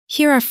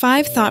Here are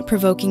 5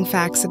 thought-provoking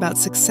facts about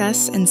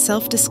success and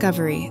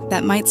self-discovery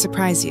that might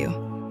surprise you.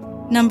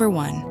 Number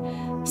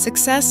 1.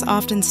 Success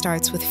often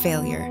starts with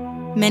failure.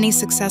 Many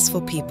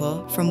successful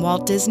people, from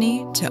Walt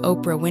Disney to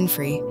Oprah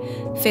Winfrey,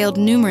 failed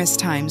numerous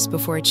times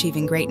before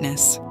achieving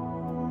greatness.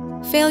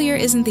 Failure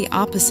isn't the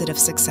opposite of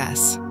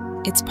success.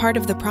 It's part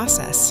of the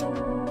process.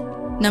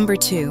 Number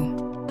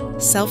 2.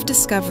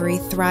 Self-discovery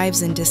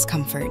thrives in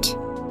discomfort.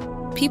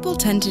 People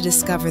tend to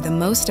discover the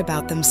most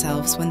about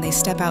themselves when they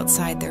step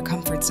outside their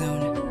comfort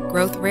zone.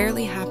 Growth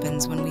rarely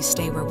happens when we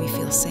stay where we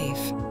feel safe.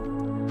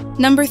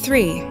 Number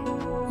 3.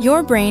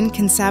 Your brain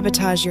can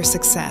sabotage your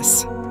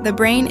success. The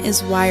brain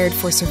is wired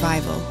for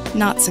survival,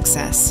 not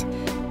success.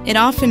 It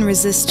often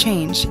resists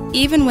change,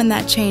 even when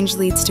that change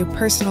leads to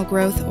personal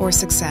growth or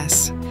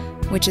success,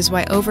 which is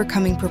why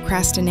overcoming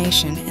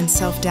procrastination and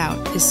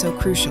self-doubt is so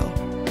crucial.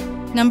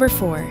 Number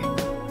 4.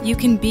 You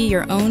can be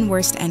your own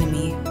worst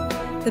enemy.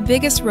 The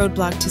biggest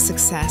roadblock to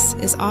success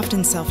is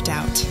often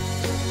self-doubt.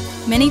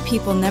 Many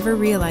people never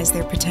realize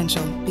their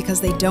potential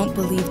because they don't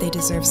believe they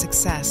deserve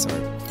success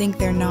or think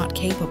they're not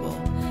capable.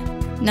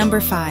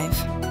 Number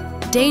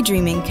 5.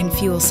 Daydreaming can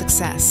fuel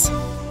success.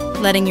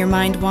 Letting your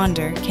mind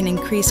wander can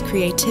increase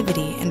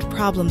creativity and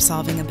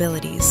problem-solving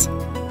abilities.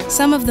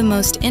 Some of the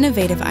most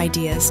innovative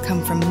ideas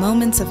come from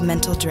moments of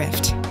mental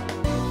drift.